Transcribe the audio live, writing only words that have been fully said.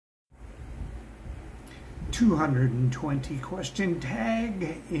220 question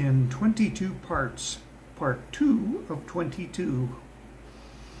tag in 22 parts. Part 2 of 22.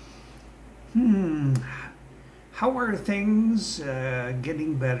 How are things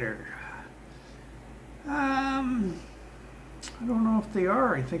getting better? I don't know if they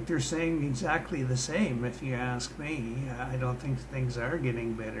are. I think they're saying exactly the same, if you ask me. I don't think things are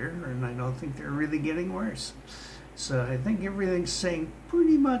getting better, and I don't think they're really getting worse. So I think everything's saying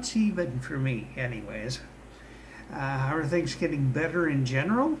pretty much even for me, anyways. How are things getting better in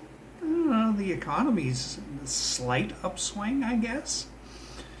general? I don't know, the economy's a slight upswing, I guess.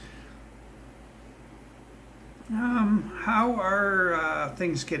 How are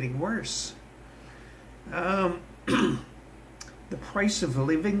things getting worse? The price of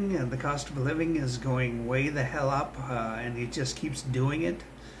living, the cost of living is going way the hell up, and it just keeps doing it.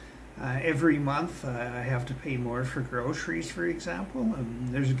 Every month I have to pay more for groceries, for example, and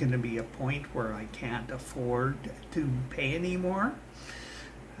there's going to be a point where I can't afford to pay anymore,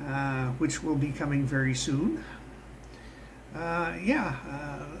 which will be coming very soon.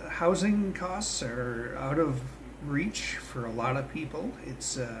 Housing costs are out of reach for a lot of people.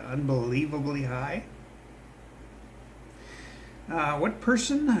 It's unbelievably high. What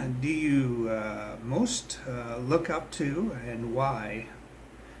person do you most look up to, and why?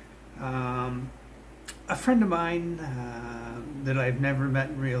 A friend of mine that I've never met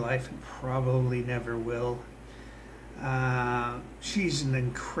in real life and probably never will. She's an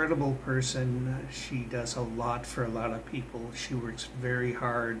incredible person. She does a lot for a lot of people. She works very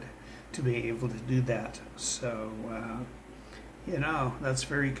hard to be able to do that. So, that's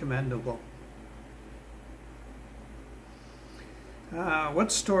very commendable.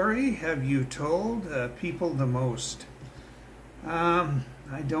 What story have you told people the most?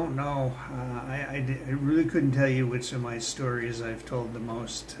 I don't know. I really couldn't tell you which of my stories I've told the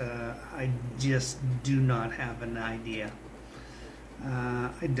most. I just do not have an idea.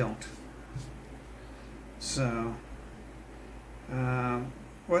 I don't. So,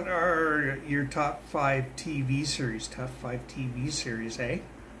 what are your top 5 TV series? Top 5 TV series, eh?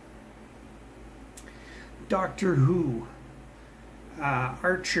 Doctor Who.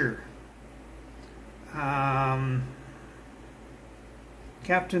 Archer.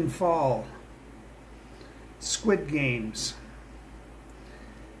 Captain Fall. Squid Games.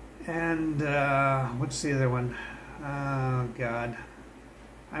 And what's the other one? Oh God,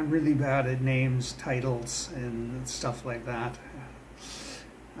 I'm really bad at names, titles, and stuff like that.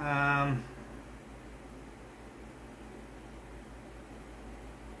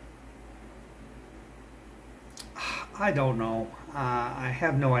 I don't know. I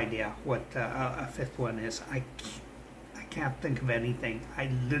have no idea what a 5th one is. I can't think of anything. I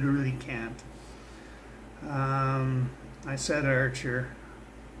literally can't. I said Archer.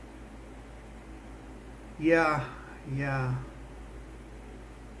 Yeah.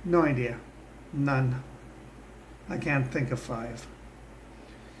 No idea. None. I can't think of 5.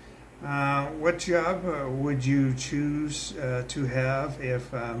 What job would you choose to have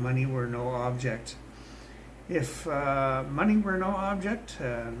if money were no object? If money were no object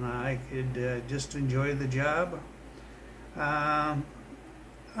and I could just enjoy the job, I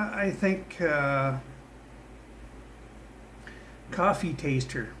think coffee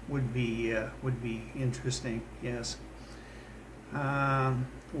taster would be interesting. Yes.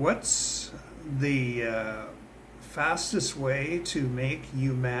 What's the fastest way to make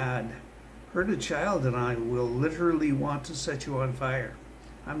you mad? Hurt a child and I will literally want to set you on fire.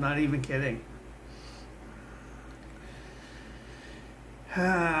 I'm not even kidding.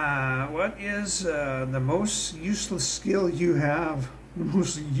 What is the most useless skill you have? The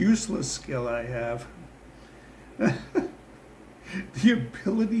most useless skill I have? The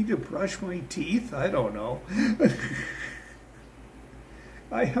ability to brush my teeth? I don't know.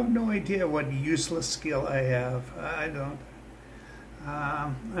 I have no idea what useless skill I have. I don't.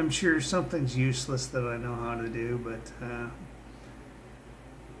 I'm sure something's useless that I know how to do, but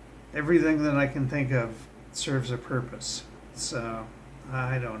everything that I can think of serves a purpose. So,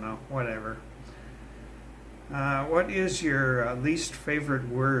 I don't know. Whatever. What is your least favorite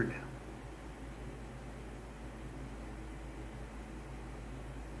word?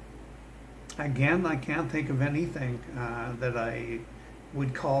 Again, I can't think of anything that I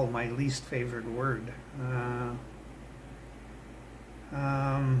would call my least favorite word. I'm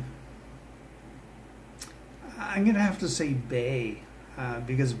going to have to say bae,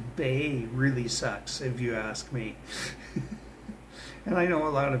 because bae really sucks, if you ask me. And I know a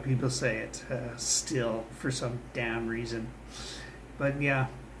lot of people say it still for some damn reason. But yeah,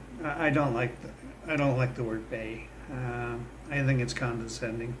 I don't like the word bae. I think it's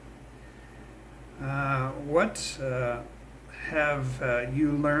condescending. What have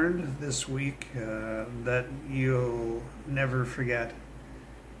you learned this week that you'll never forget?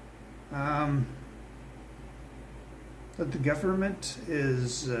 That the government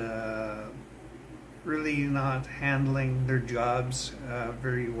is really not handling their jobs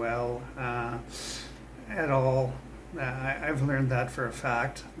very well at all. I've learned that for a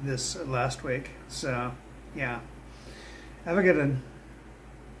fact this last week. So, yeah. Have a good one.